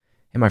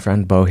Hey, my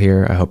friend Bo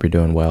here. I hope you're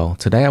doing well.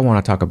 Today, I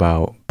want to talk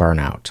about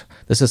burnout.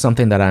 This is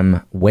something that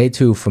I'm way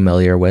too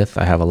familiar with.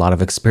 I have a lot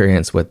of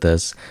experience with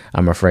this,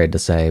 I'm afraid to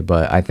say,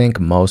 but I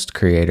think most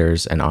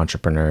creators and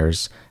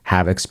entrepreneurs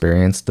have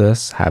experienced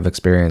this, have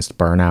experienced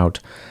burnout,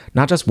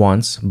 not just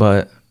once,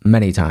 but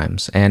many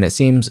times. And it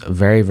seems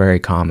very, very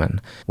common.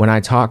 When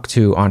I talk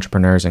to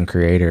entrepreneurs and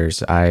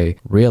creators, I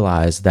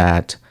realize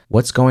that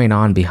what's going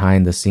on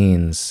behind the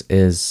scenes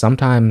is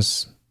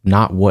sometimes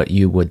not what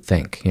you would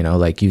think.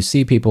 Like you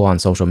see people on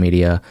social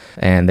media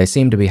and they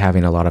seem to be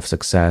having a lot of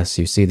success.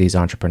 You see these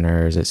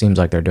entrepreneurs, it seems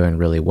like they're doing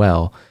really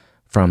well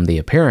from the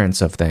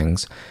appearance of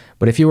things.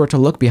 But if you were to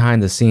look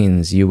behind the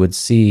scenes, you would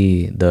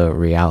see the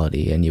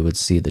reality and you would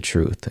see the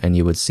truth. And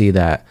you would see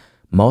that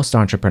most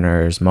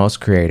entrepreneurs, most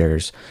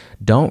creators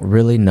don't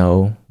really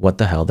know what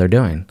the hell they're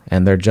doing.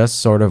 And they're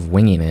just sort of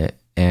winging it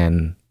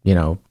and,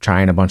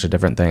 trying a bunch of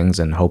different things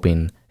and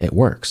hoping it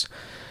works.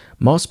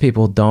 Most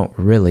people don't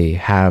really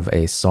have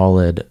a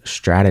solid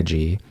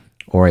strategy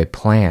or a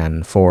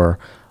plan for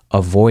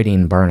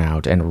avoiding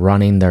burnout and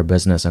running their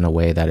business in a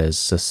way that is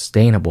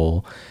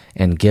sustainable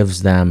and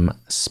gives them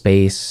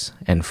space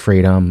and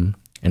freedom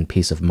and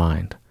peace of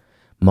mind.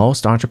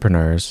 Most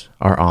entrepreneurs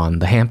are on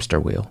the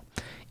hamster wheel.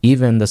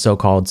 Even the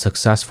so-called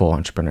successful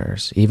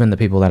entrepreneurs, even the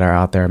people that are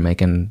out there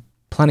making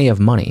plenty of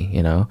money,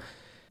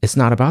 it's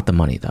not about the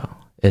money though.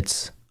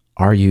 It's,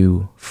 are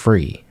you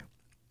free?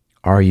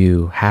 Are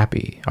you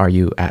happy? Are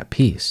you at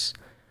peace?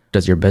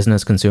 Does your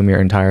business consume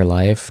your entire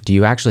life? Do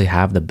you actually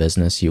have the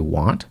business you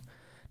want?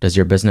 Does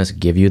your business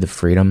give you the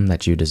freedom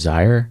that you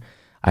desire?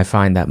 I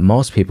find that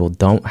most people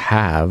don't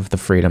have the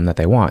freedom that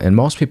they want. And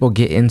most people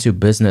get into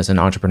business and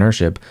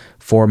entrepreneurship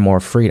for more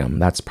freedom.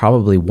 That's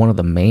probably one of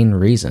the main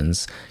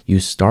reasons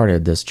you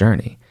started this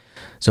journey.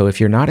 So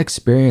if you're not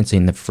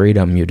experiencing the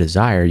freedom you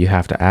desire, you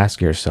have to ask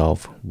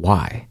yourself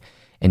why.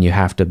 And you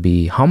have to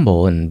be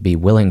humble and be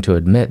willing to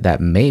admit that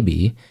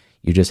maybe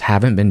you just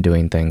haven't been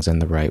doing things in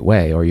the right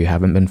way, or you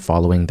haven't been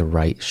following the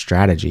right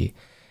strategy.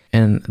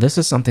 And this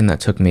is something that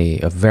took me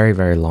a very,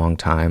 very long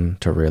time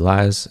to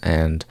realize.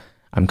 And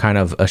I'm kind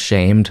of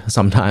ashamed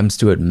sometimes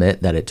to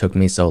admit that it took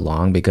me so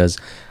long because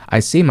I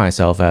see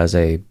myself as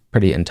a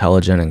pretty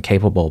intelligent and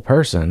capable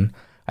person.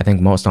 I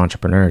think most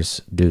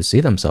entrepreneurs do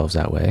see themselves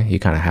that way. You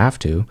kind of have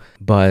to.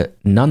 But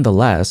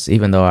nonetheless,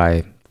 even though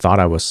I thought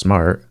I was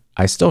smart,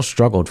 I still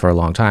struggled for a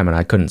long time and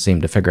I couldn't seem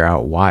to figure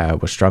out why I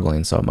was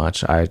struggling so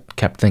much. I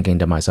kept thinking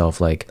to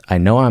myself, like, I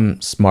know I'm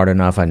smart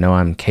enough. I know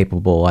I'm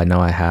capable. I know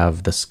I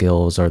have the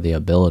skills or the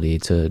ability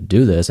to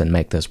do this and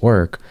make this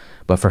work.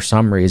 But for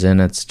some reason,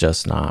 it's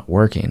just not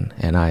working.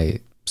 And I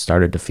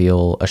started to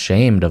feel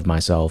ashamed of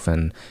myself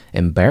and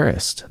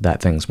embarrassed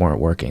that things weren't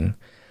working.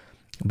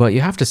 But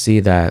you have to see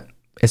that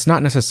it's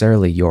not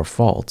necessarily your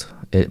fault.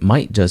 It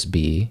might just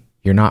be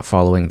you're not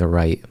following the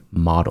right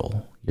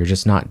model. You're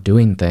just not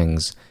doing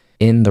things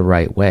in the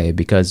right way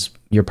because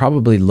you're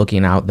probably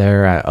looking out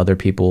there at other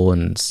people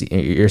and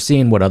you're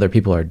seeing what other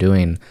people are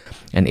doing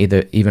and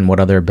even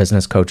what other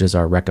business coaches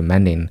are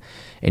recommending.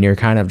 And you're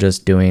kind of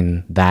just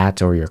doing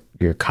that, or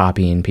you're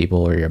copying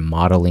people, or you're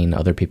modeling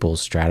other people's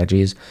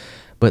strategies.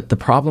 But the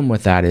problem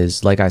with that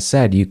is, like I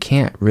said, you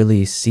can't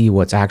really see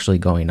what's actually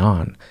going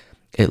on.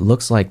 It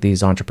looks like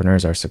these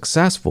entrepreneurs are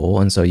successful.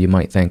 And so you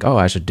might think, oh,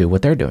 I should do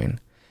what they're doing.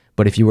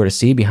 But if you were to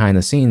see behind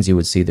the scenes, you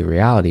would see the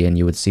reality and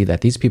you would see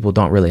that these people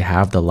don't really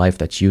have the life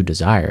that you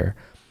desire.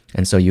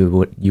 And so you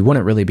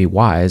wouldn't really be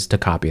wise to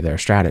copy their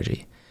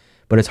strategy.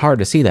 But it's hard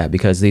to see that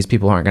because these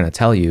people aren't going to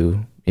tell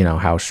you,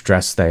 how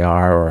stressed they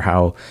are or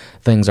how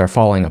things are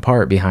falling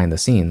apart behind the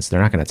scenes.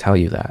 They're not going to tell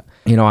you that.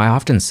 I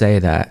often say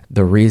that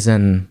the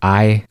reason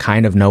I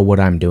kind of know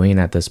what I'm doing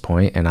at this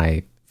point and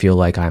I feel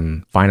like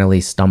I'm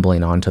finally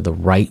stumbling onto the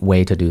right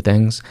way to do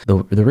things.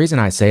 The reason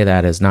I say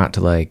that is not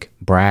to like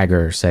brag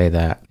or say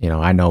that,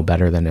 I know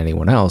better than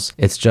anyone else.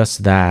 It's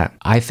just that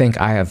I think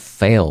I have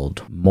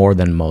failed more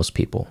than most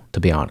people,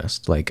 to be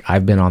honest. Like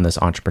I've been on this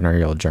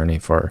entrepreneurial journey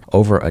for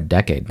over a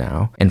decade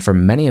now. And for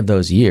many of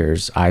those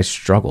years, I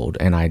struggled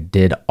and I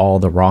did all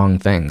the wrong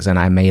things and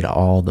I made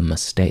all the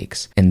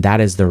mistakes. And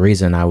that is the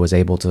reason I was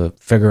able to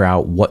figure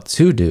out what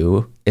to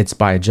do. It's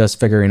by just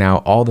figuring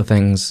out all the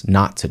things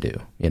not to do,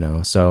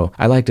 So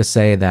I like to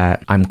say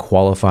that I'm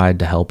qualified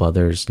to help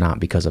others, not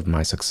because of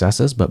my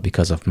successes, but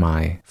because of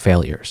my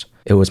failures.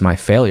 It was my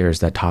failures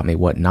that taught me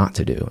what not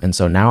to do. And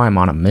so now I'm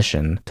on a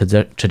mission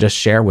to just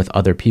share with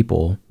other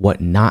people what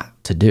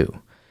not to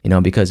do,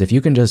 because if you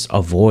can just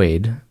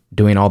avoid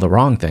doing all the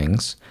wrong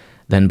things,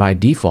 then by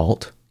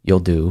default, you'll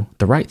do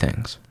the right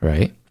things,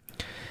 right?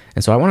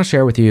 And so I want to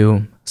share with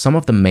you some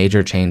of the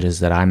major changes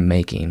that I'm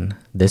making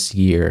this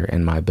year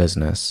in my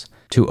business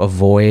to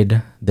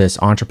avoid this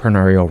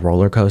entrepreneurial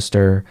roller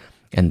coaster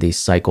and these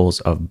cycles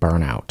of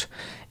burnout.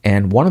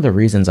 And one of the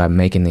reasons I'm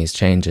making these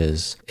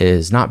changes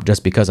is not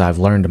just because I've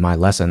learned my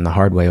lesson the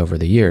hard way over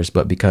the years,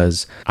 but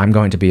because I'm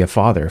going to be a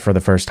father for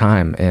the first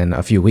time in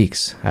a few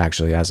weeks,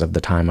 actually, as of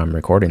the time I'm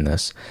recording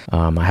this.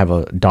 I have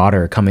a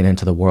daughter coming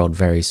into the world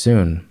very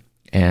soon.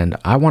 And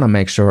I want to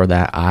make sure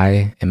that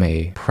I am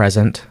a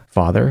present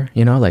father,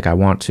 like I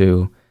want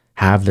to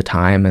have the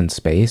time and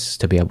space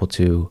to be able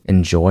to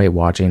enjoy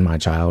watching my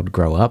child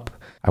grow up.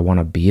 I want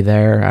to be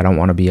there. I don't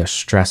want to be a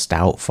stressed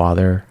out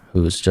father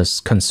who's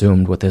just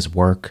consumed with his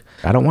work.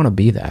 I don't want to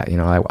be that.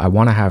 I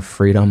want to have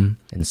freedom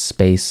and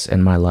space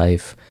in my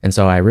life. And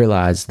so I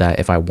realized that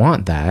if I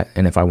want that,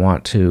 and if I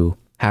want to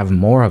have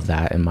more of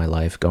that in my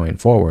life going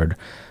forward,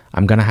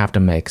 I'm going to have to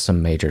make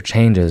some major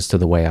changes to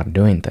the way I'm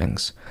doing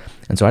things.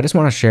 And so I just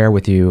want to share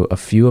with you a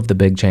few of the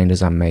big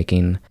changes I'm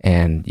making,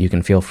 and you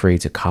can feel free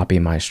to copy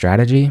my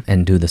strategy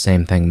and do the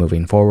same thing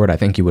moving forward. I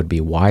think you would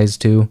be wise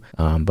to,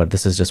 but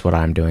this is just what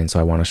I'm doing, so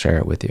I want to share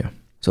it with you.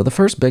 So the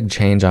first big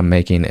change I'm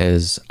making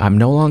is I'm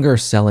no longer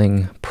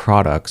selling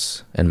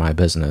products in my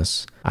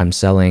business. I'm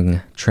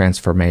selling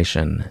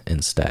transformation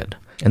instead.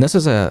 And this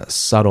is a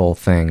subtle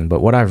thing,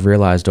 but what I've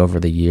realized over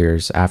the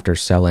years after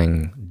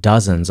selling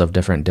dozens of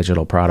different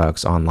digital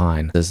products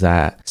online is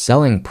that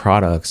selling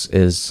products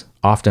is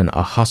often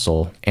a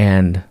hustle,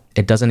 and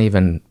it doesn't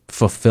even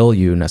fulfill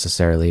you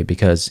necessarily,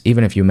 because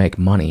even if you make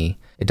money,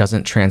 it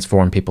doesn't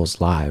transform people's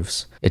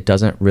lives. It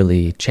doesn't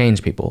really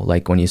change people.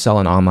 Like when you sell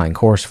an online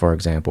course, for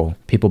example,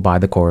 people buy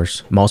the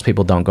course. Most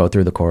people don't go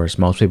through the course.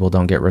 Most people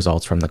don't get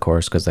results from the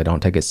course because they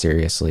don't take it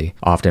seriously,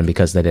 often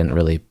because they didn't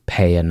really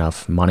pay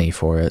enough money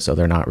for it. So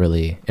they're not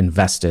really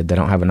invested. They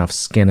don't have enough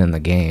skin in the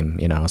game,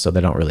 so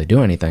they don't really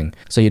do anything.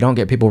 So you don't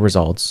get people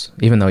results,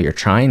 even though you're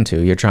trying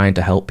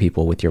to help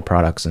people with your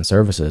products and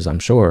services, I'm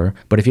sure.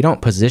 But if you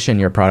don't position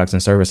your products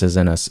and services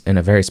in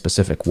a very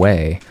specific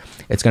way,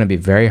 it's going to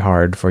be very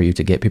hard for you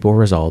to get people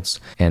results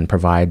and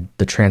provide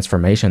the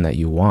transformation that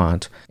you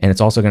want. And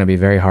it's also going to be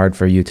very hard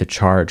for you to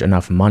charge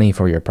enough money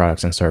for your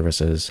products and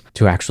services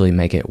to actually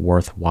make it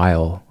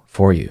worthwhile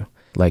for you.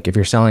 Like if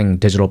you're selling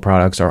digital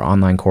products or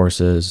online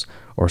courses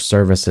or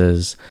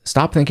services,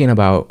 stop thinking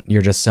about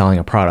you're just selling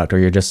a product or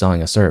you're just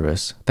selling a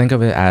service. Think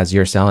of it as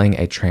you're selling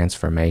a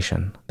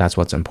transformation. That's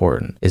what's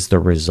important, is the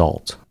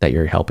result that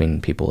you're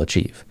helping people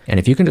achieve. And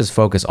if you can just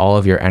focus all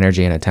of your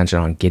energy and attention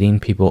on getting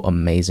people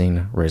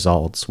amazing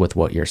results with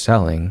what you're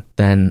selling,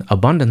 then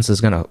abundance is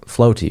going to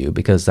flow to you,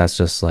 because that's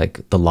just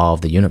like the law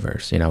of the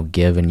universe,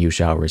 give and you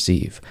shall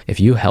receive. If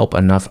you help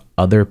enough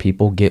other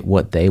people get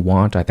what they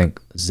want, I think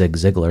Zig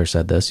Ziglar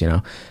said this,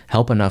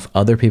 help enough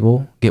other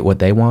people get what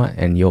they want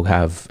and you'll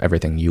have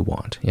everything you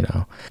want,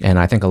 And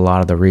I think a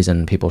lot of the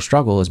reason people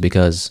struggle is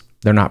because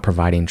they're not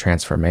providing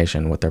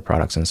transformation with their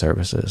products and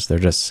services. They're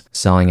just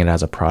selling it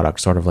as a product,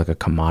 sort of like a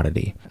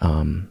commodity.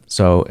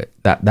 So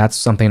that's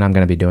something I'm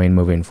going to be doing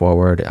moving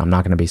forward. I'm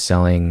not going to be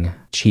selling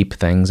cheap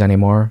things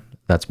anymore.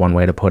 That's one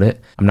way to put it.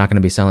 I'm not going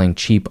to be selling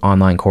cheap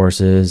online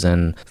courses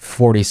and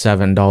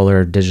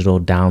 $47 digital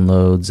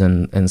downloads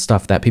and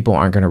stuff that people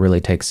aren't going to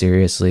really take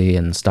seriously,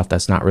 and stuff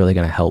that's not really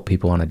going to help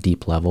people on a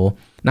deep level.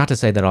 Not to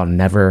say that I'll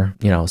never,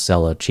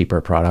 sell a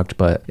cheaper product,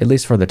 but at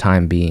least for the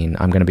time being,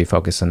 I'm going to be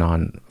focusing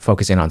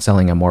on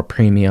selling a more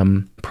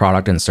premium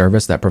product and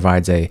service that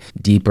provides a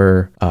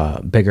deeper,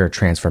 bigger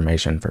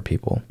transformation for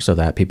people, so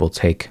that people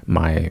take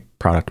my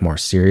product more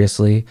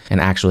seriously and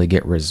actually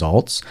get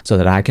results, so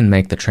that I can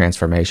make the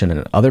transformation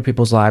in other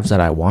people's lives that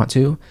I want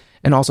to,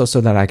 and also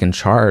so that I can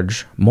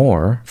charge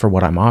more for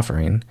what I'm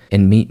offering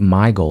and meet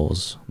my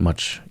goals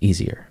much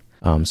easier.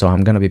 So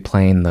I'm going to be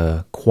playing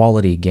the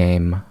quality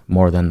game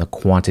more than the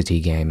quantity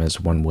game, is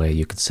one way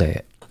you could say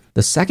it.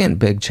 The second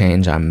big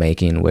change I'm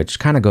making, which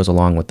kind of goes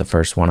along with the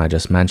first one I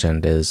just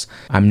mentioned, is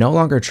I'm no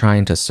longer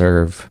trying to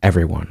serve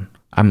everyone.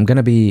 I'm going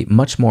to be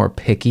much more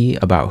picky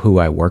about who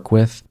I work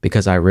with,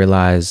 because I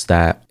realize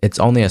that it's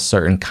only a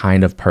certain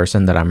kind of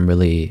person that I'm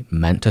really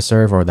meant to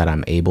serve, or that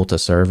I'm able to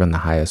serve in the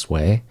highest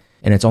way.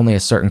 And it's only a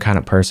certain kind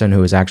of person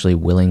who is actually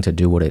willing to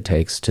do what it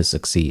takes to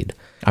succeed.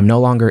 I'm no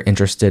longer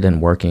interested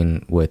in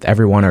working with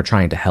everyone or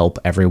trying to help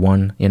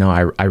everyone.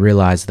 I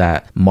realize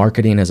that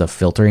marketing is a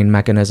filtering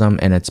mechanism,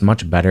 and it's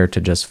much better to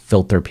just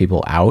filter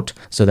people out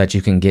so that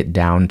you can get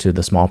down to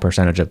the small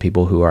percentage of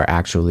people who are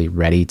actually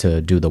ready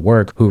to do the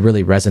work, who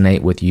really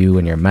resonate with you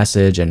and your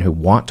message, and who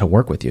want to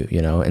work with you,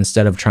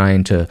 instead of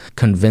trying to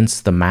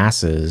convince the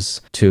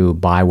masses to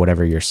buy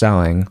whatever you're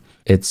selling.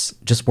 It's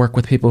just work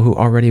with people who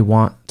already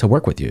want to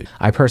work with you.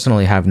 I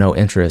personally have no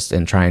interest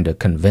in trying to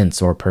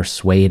convince or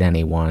persuade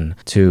anyone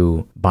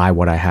to buy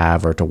what I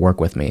have or to work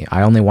with me.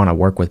 I only want to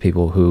work with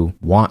people who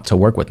want to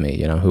work with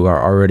me, who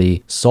are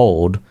already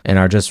sold and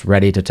are just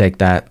ready to take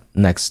that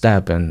next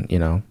step and,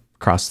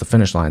 cross the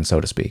finish line,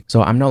 so to speak.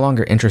 So I'm no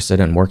longer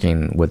interested in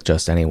working with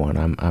just anyone.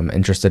 I'm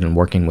interested in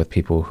working with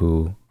people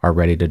who are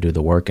ready to do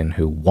the work and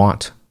who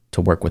want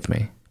to work with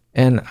me.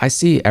 And I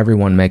see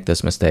everyone make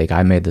this mistake.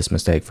 I made this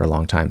mistake for a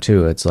long time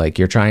too. It's like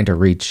you're trying to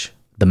reach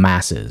the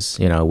masses,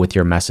 with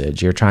your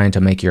message. You're trying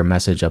to make your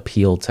message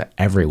appeal to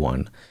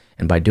everyone.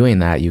 And by doing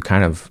that, you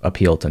kind of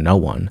appeal to no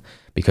one,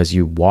 because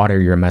you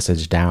water your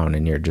message down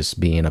and you're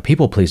just being a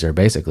people pleaser,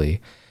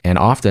 basically. And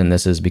often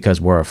this is because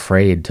we're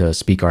afraid to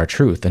speak our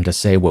truth and to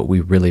say what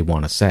we really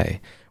want to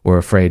say. We're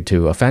afraid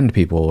to offend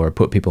people or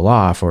put people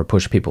off or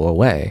push people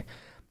away.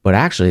 But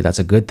actually, that's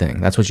a good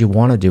thing. That's what you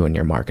want to do in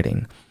your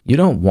marketing. You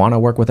don't want to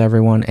work with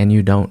everyone, and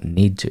you don't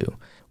need to.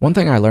 One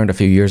thing I learned a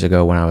few years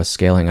ago when I was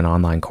scaling an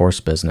online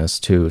course business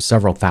to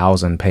several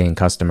thousand paying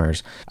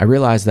customers, I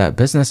realized that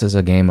business is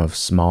a game of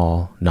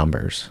small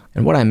numbers.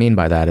 And what I mean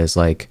by that is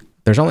like,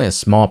 there's only a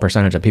small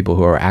percentage of people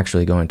who are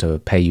actually going to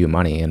pay you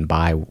money and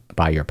buy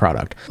your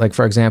product. Like,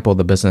 for example,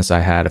 the business I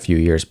had a few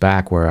years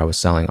back where I was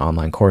selling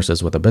online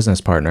courses with a business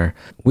partner,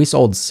 we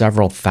sold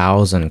several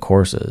thousand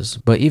courses,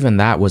 but even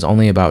that was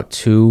only about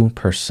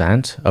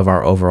 2% of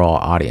our overall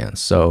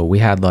audience. So we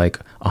had like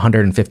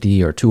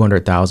 150 or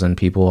 200,000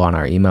 people on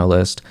our email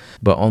list,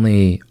 but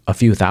only a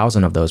few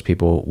thousand of those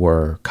people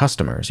were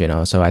customers, you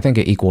know? So I think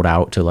it equaled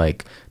out to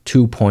like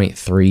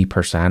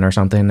 2.3% or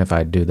something if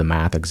I do the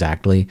math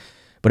exactly.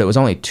 But it was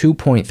only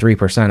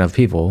 2.3% of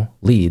people,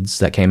 leads,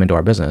 that came into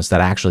our business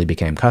that actually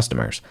became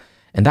customers.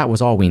 And that was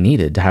all we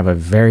needed to have a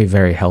very,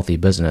 very healthy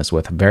business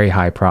with very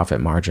high profit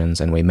margins.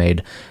 And we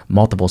made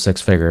multiple six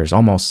figures,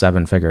 almost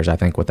seven figures, I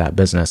think, with that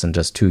business in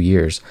just 2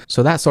 years.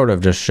 So that sort of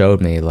just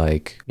showed me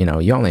like, you know,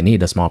 you only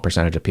need a small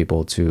percentage of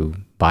people to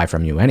buy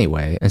from you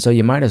anyway. And so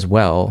you might as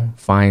well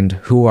find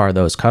who are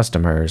those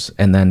customers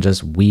and then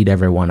just weed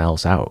everyone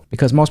else out,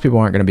 because most people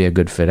aren't going to be a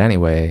good fit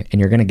anyway.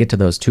 And you're going to get to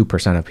those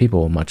 2% of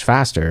people much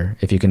faster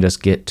if you can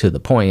just get to the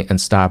point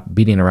and stop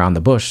beating around the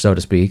bush, so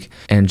to speak,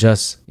 and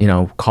just, you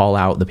know, call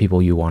out the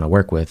people you want to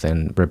work with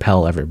and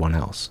repel everyone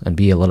else and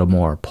be a little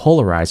more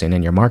polarizing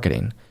in your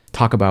marketing.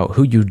 Talk about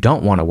who you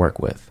don't want to work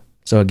with.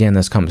 So again,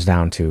 this comes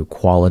down to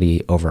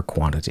quality over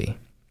quantity.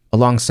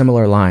 Along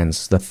similar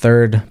lines, the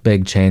third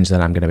big change that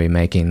I'm going to be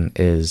making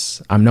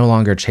is I'm no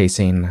longer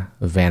chasing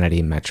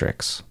vanity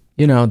metrics.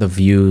 You know, the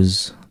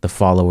views, the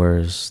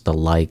followers, the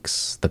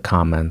likes, the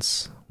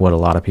comments, what a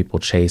lot of people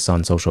chase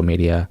on social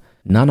media.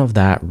 None of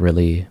that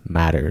really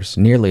matters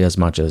nearly as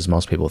much as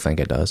most people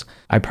think it does.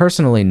 I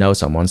personally know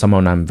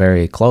someone I'm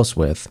very close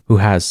with, who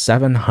has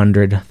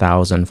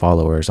 700,000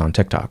 followers on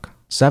TikTok.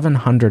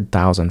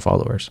 700,000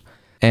 followers.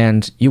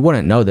 And you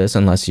wouldn't know this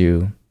unless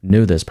you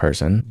knew this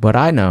person, but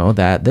I know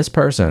that this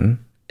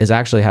person is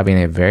actually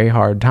having a very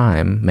hard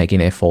time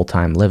making a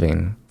full-time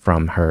living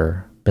from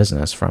her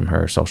business, from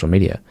her social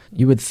media.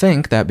 You would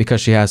think that because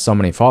she has so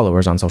many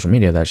followers on social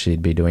media that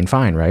she'd be doing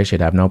fine, right?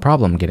 She'd have no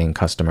problem getting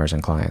customers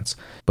and clients.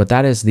 But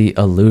that is the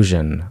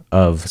illusion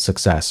of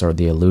success, or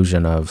the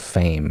illusion of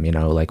fame. You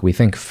know, like we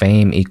think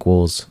fame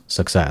equals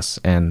success,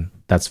 and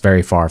that's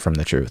very far from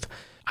the truth.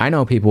 I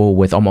know people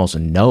with almost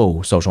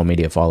no social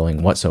media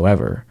following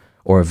whatsoever,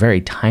 or a very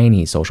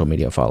tiny social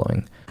media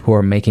following, who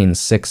are making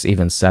 6,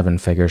 even 7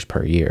 figures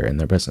per year in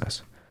their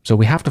business. So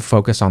we have to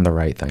focus on the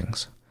right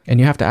things. And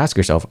you have to ask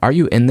yourself, are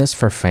you in this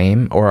for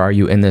fame, or are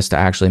you in this to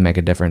actually make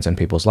a difference in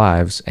people's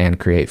lives and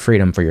create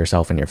freedom for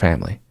yourself and your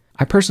family?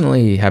 I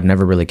personally have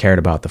never really cared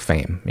about the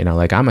fame. You know,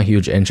 like I'm a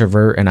huge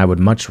introvert and I would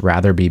much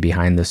rather be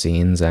behind the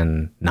scenes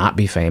and not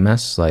be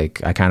famous.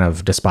 Like I kind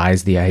of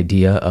despise the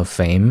idea of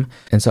fame.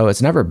 And so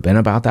it's never been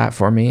about that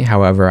for me.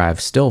 However, I've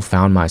still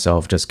found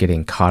myself just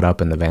getting caught up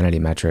in the vanity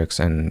metrics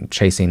and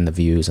chasing the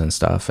views and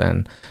stuff.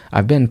 And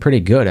I've been pretty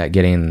good at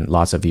getting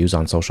lots of views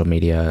on social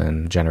media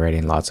and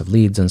generating lots of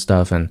leads and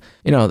stuff. And,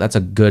 you know, that's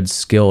a good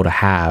skill to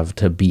have,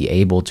 to be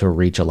able to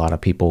reach a lot of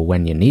people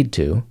when you need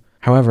to.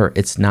 However,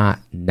 it's not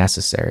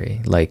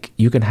necessary. Like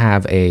you can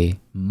have a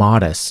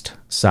modest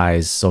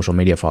size social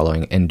media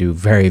following and do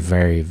very,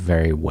 very,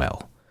 very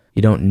well.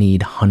 You don't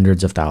need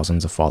hundreds of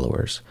thousands of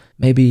followers,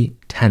 maybe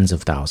tens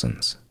of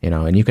thousands, you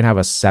know, and you can have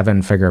a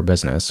 7-figure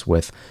business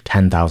with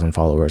 10,000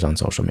 followers on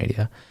social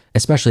media,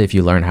 especially if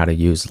you learn how to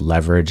use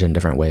leverage in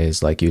different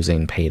ways, like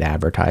using paid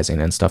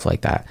advertising and stuff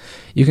like that.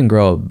 You can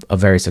grow a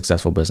very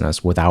successful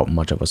business without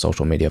much of a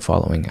social media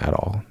following at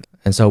all.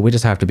 And so we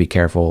just have to be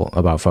careful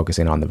about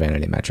focusing on the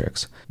vanity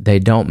metrics. They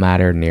don't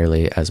matter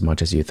nearly as much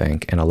as you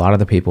think. And a lot of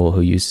the people who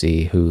you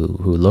see who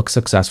look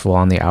successful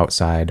on the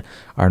outside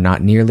are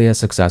not nearly as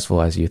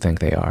successful as you think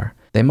they are.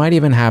 They might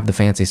even have the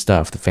fancy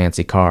stuff, the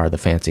fancy car, the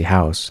fancy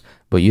house,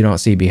 but you don't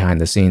see behind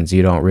the scenes.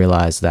 You don't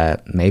realize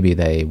that maybe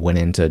they went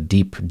into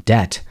deep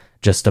debt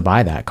just to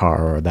buy that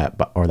car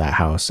or that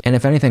house. And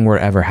if anything were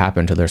to ever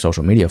happen to their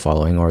social media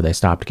following, or they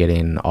stopped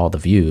getting all the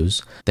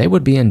views, they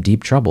would be in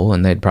deep trouble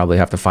and they'd probably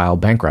have to file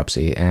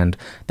bankruptcy, and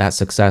that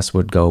success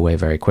would go away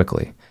very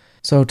quickly.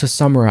 So to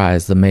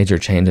summarize, the major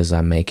changes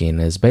I'm making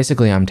is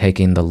basically I'm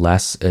taking the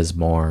less is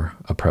more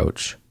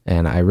approach.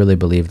 And I really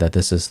believe that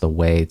this is the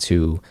way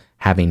to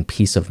having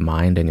peace of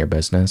mind in your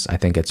business. I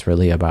think it's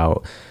really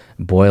about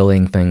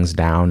boiling things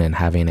down and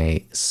having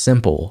a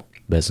simple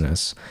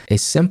business,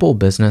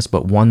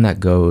 but one that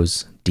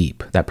goes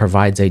deep, that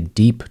provides a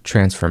deep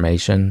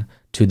transformation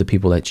to the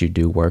people that you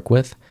do work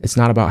with. It's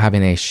not about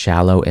having a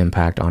shallow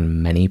impact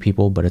on many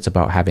people, but it's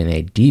about having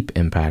a deep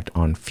impact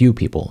on few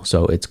people.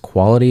 So it's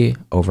quality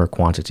over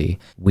quantity,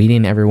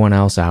 weeding everyone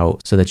else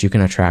out so that you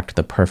can attract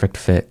the perfect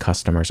fit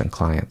customers and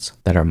clients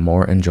that are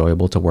more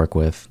enjoyable to work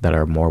with, that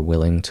are more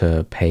willing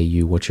to pay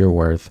you what you're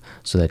worth,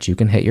 so that you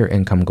can hit your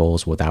income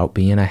goals without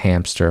being a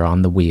hamster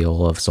on the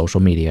wheel of social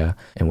media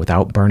and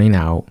without burning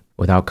out,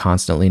 without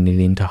constantly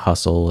needing to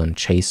hustle and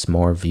chase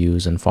more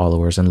views and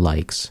followers and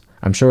likes.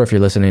 I'm sure if you're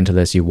listening to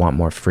this, you want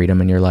more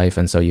freedom in your life,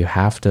 and so you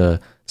have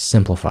to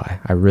simplify.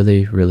 I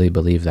really, really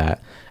believe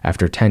that.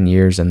 After 10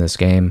 years in this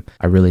game,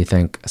 I really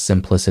think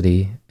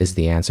simplicity is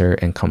the answer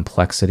and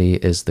complexity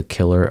is the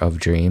killer of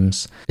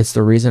dreams. It's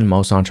the reason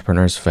most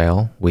entrepreneurs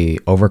fail. We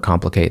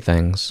overcomplicate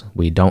things.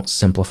 We don't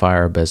simplify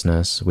our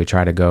business. We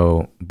try to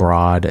go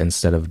broad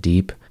instead of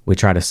deep. We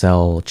try to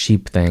sell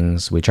cheap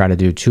things. We try to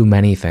do too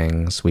many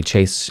things. We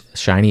chase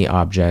shiny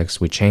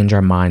objects. We change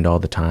our mind all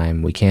the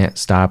time. We can't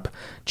stop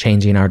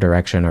changing our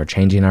direction or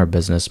changing our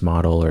business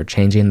model or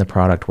changing the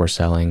product we're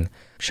selling.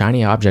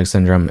 Shiny object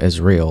syndrome is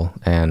real,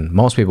 and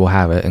most people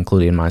have it,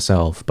 including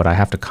myself, but I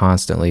have to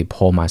constantly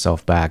pull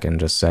myself back and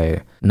just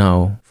say,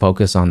 no,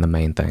 focus on the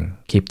main thing.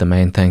 Keep the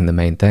main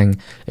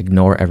thing,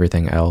 ignore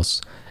everything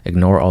else,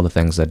 ignore all the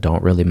things that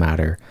don't really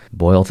matter,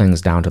 boil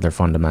things down to their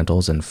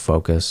fundamentals and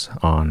focus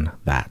on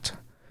that.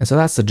 And so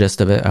that's the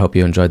gist of it. I hope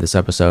you enjoyed this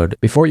episode.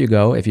 Before you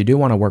go, if you do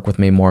want to work with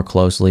me more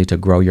closely to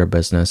grow your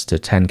business to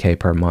 10K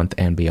per month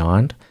and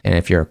beyond, and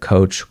if you're a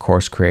coach,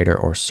 course creator,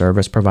 or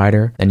service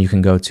provider, then you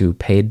can go to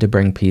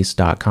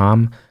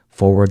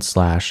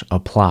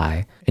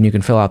paidtobringpeace.com/apply, and you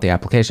can fill out the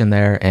application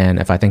there. And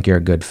if I think you're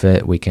a good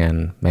fit, we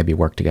can maybe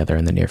work together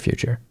in the near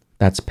future.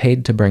 That's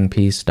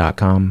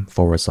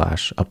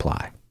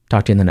paidtobringpeace.com/apply.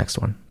 Talk to you in the next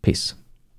one. Peace.